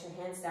 plant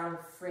your hands down,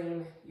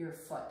 frame your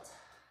foot.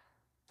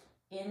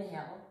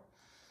 Inhale.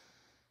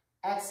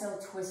 Exhale,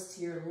 twist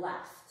to your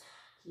left.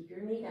 Keep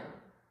your knee down.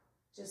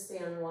 Just stay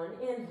on one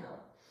inhale.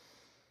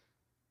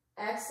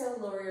 Exhale,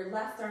 lower your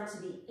left arm to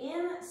the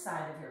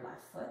inside of your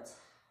left foot.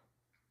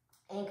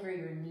 Anchor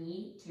your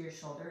knee to your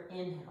shoulder.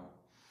 Inhale.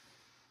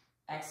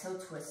 Exhale,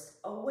 twist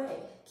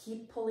away.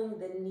 Keep pulling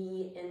the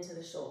knee into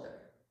the shoulder.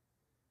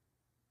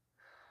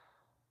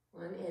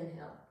 One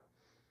inhale.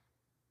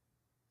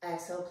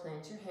 Exhale,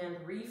 plant your hand,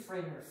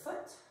 reframe your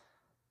foot.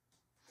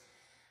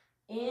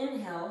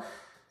 Inhale,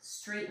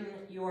 straighten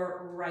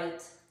your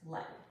right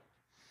leg.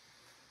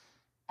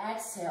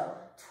 Exhale,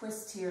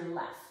 twist to your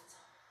left.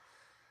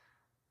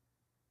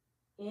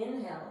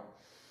 Inhale,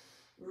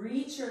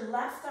 reach your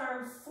left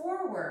arm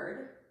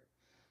forward.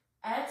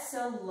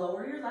 Exhale,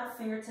 lower your left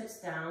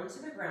fingertips down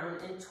to the ground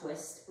and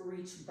twist,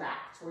 reach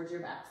back towards your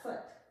back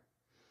foot.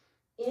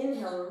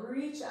 Inhale,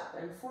 reach up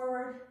and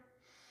forward.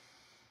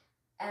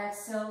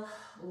 Exhale,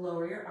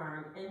 lower your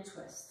arm and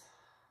twist.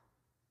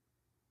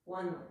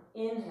 One more.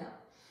 Inhale,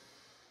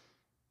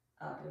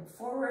 up and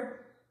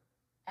forward.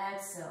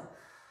 Exhale,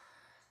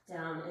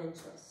 down and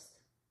twist.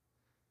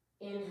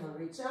 Inhale,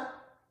 reach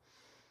up.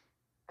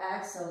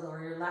 Exhale,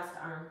 lower your left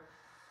arm.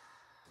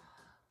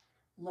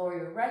 Lower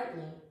your right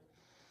knee.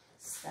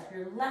 Step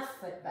your left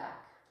foot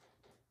back.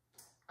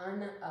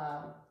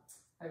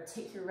 Or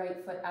take your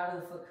right foot out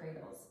of the foot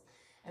cradles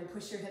and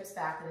push your hips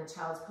back in a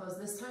child's pose.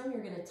 This time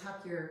you're going to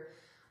tuck your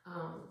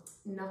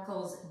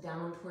knuckles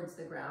down towards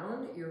the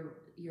ground.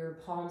 Your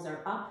palms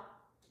are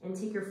up, and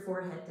take your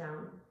forehead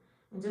down.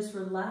 And just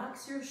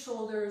relax your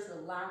shoulders,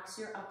 relax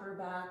your upper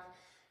back,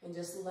 and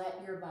just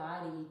let your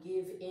body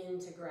give in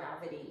to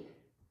gravity.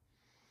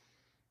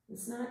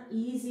 It's not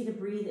easy to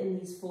breathe in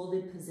these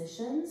folded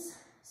positions,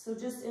 so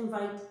just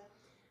invite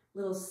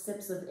little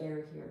sips of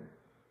air here.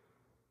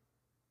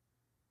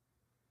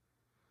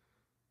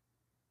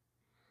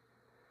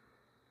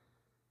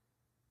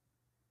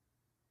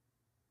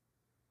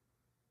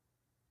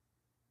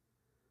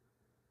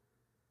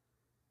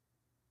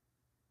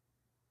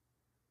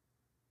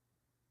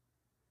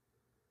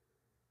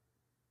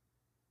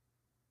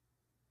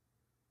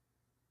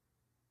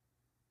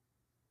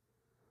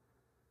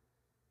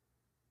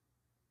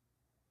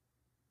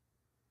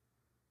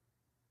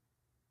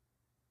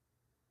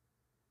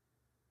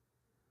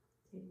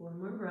 Take one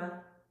more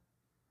breath.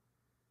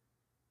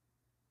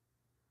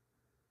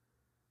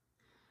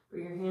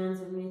 Bring your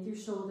hands underneath your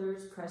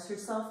shoulders, press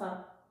yourself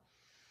up.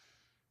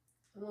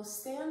 And we'll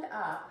stand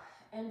up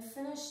and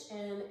finish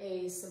in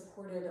a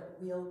supported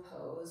wheel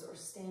pose or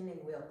standing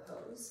wheel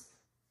pose.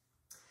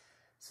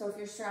 So if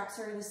your straps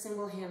are in a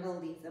single handle,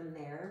 leave them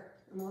there.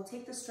 And we'll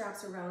take the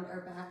straps around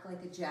our back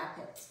like a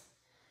jacket.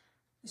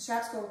 The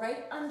straps go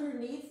right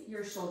underneath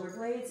your shoulder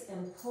blades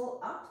and pull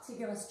up to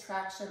give us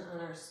traction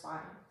on our spine.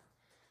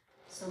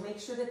 So make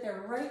sure that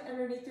they're right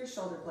underneath your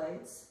shoulder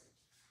blades.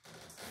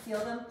 Feel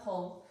them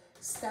pull.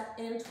 Step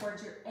in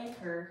towards your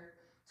anchor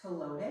to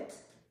load it.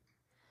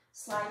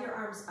 Slide your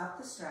arms up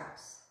the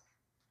straps.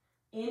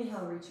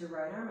 Inhale, reach your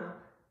right arm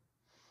up.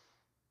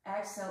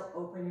 Exhale,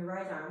 open your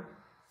right arm.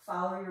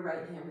 Follow your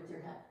right hand with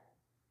your head.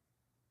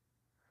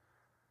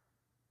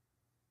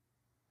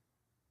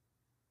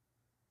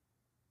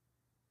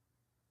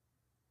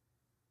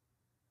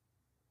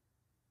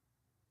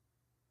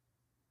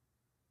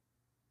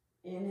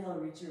 Inhale,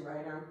 reach your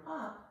right arm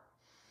up.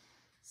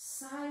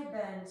 Side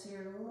bend to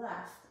your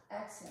left.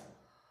 Exhale.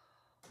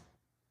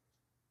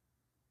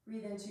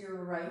 Breathe into your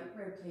right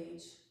rib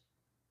cage.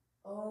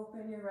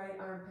 Open your right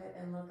armpit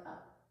and look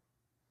up.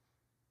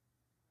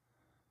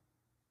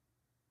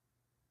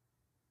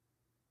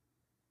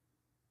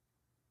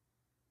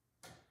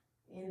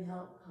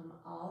 Inhale, come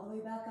all the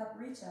way back up,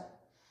 reach up.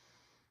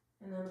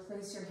 And then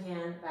place your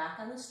hand back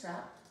on the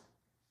strap.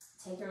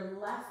 Take your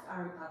left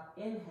arm up,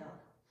 inhale.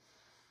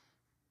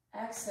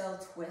 Exhale,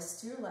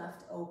 twist to your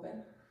left,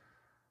 open.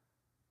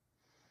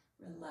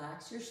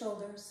 Relax your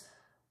shoulders.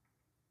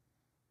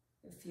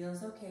 If it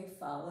feels okay,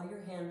 follow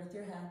your hand with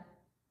your head.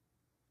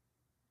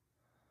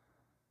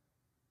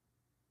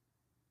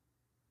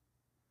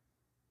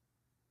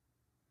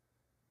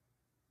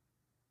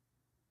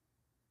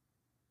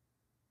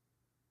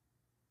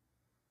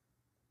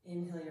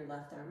 Inhale your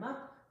left arm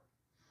up.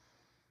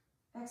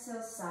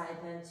 Exhale,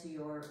 side bend to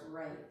your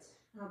right.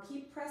 Now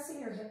keep pressing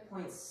your hip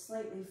points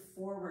slightly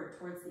forward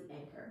towards the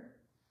anchor.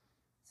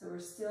 So we're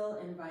still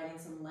inviting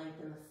some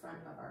length in the front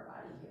of our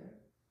body here.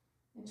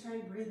 And try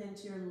and breathe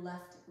into your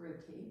left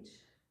rib cage.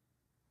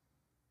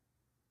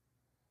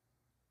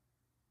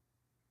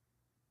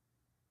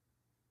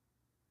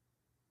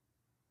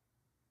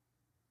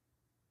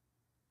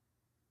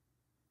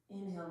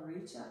 Inhale,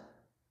 reach up.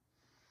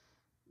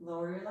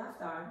 Lower your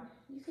left arm.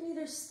 You can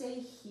either stay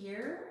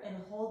here and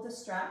hold the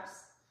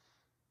straps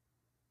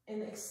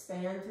and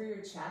expand through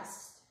your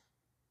chest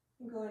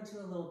and go into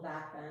a little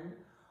back bend,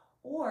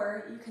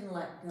 or you can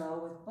let go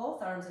with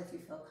both arms if you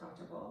feel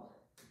comfortable.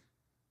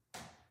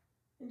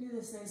 And do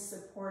this nice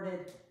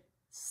supported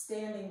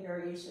standing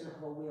variation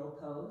of a wheel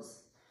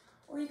pose.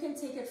 Or you can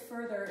take it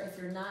further if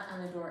you're not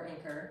on a door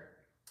anchor.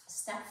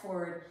 Step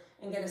forward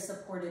and get a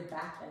supported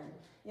back bend.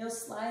 You'll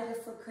slide the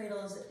foot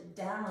cradles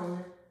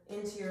down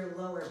into your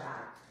lower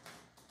back.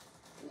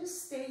 And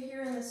just stay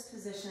here in this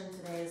position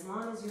today as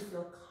long as you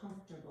feel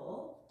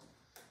comfortable.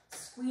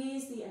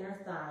 Squeeze the inner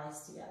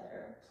thighs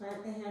together.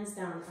 Plant the hands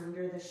down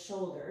under the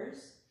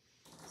shoulders.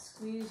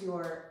 Squeeze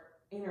your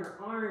inner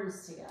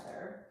arms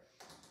together.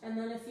 And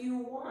then if you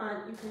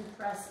want, you can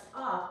press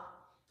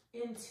up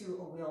into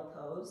a wheel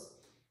pose,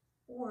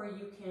 or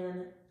you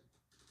can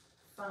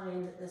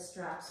find the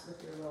straps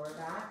with your lower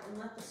back and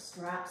let the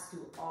straps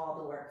do all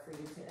the work for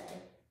you today.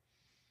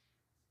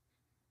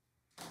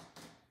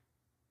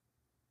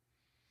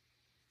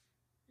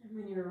 And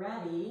when you're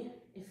ready,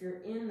 if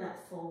you're in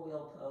that full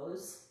wheel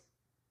pose,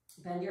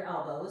 bend your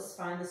elbows,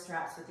 find the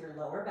straps with your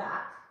lower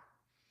back,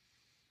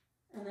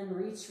 and then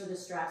reach for the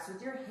straps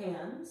with your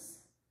hands.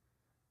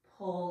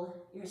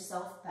 Pull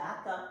yourself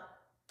back up.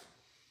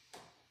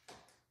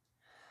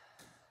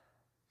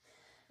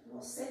 And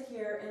we'll sit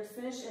here and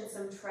finish in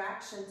some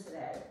traction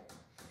today.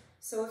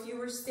 So if you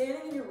were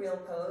standing in your wheel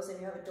pose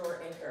and you have a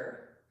door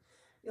anchor,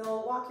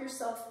 you'll walk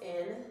yourself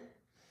in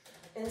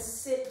and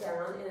sit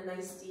down in a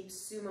nice deep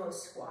sumo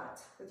squat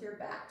with your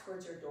back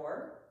towards your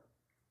door.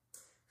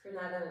 If you're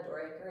not on a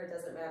door anchor, it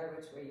doesn't matter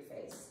which way you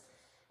face.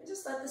 And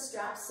just let the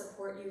straps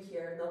support you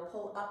here, and they'll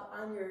pull up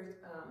on your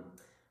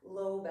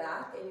low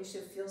back, and you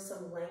should feel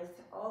some length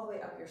all the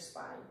way up your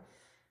spine.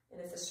 And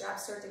if the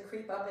straps start to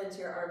creep up into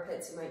your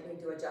armpits, you might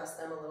need to adjust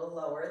them a little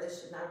lower.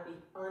 This should not be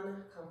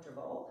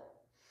uncomfortable.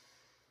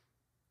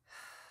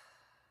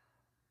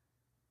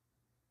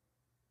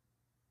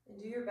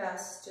 And do your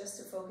best just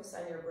to focus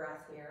on your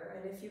breath here.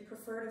 And if you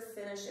prefer to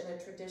finish in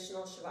a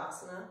traditional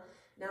Shavasana,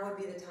 now would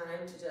be the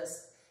time to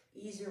just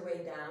ease your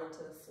way down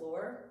to the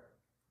floor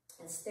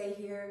and stay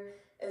here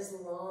as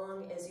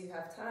long as you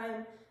have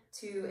time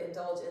to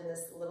indulge in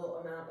this little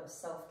amount of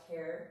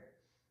self-care.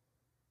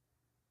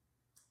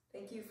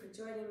 Thank you for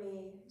joining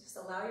me. Just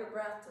allow your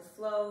breath to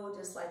flow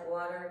just like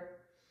water,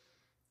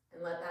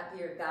 and let that be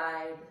your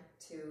guide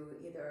to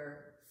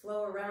either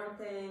flow around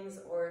things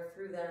or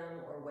through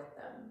them or with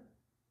them.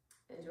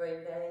 Enjoy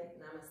your day.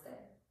 Namaste.